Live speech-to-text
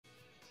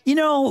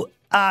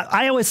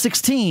iOS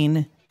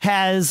 16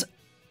 has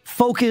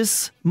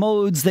focus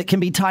modes that can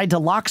be tied to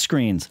lock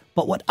screens.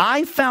 But what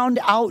I found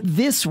out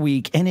this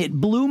week, and it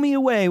blew me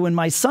away when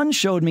my son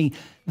showed me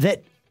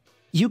that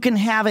you can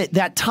have it,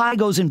 that tie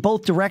goes in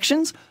both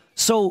directions.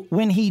 So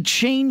when he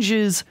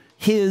changes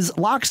his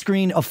lock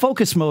screen, a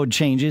focus mode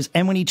changes.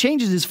 And when he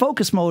changes his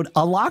focus mode,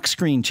 a lock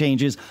screen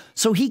changes.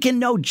 So he can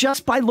know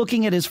just by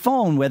looking at his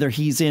phone whether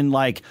he's in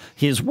like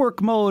his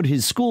work mode,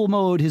 his school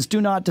mode, his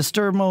do not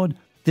disturb mode.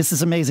 This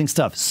is amazing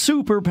stuff.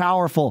 Super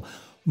powerful.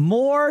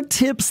 More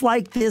tips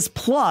like this,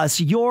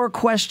 plus your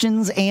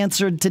questions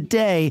answered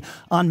today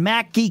on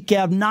Mac Geek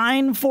Gab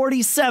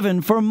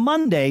 947 for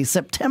Monday,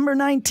 September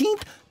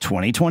 19th,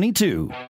 2022.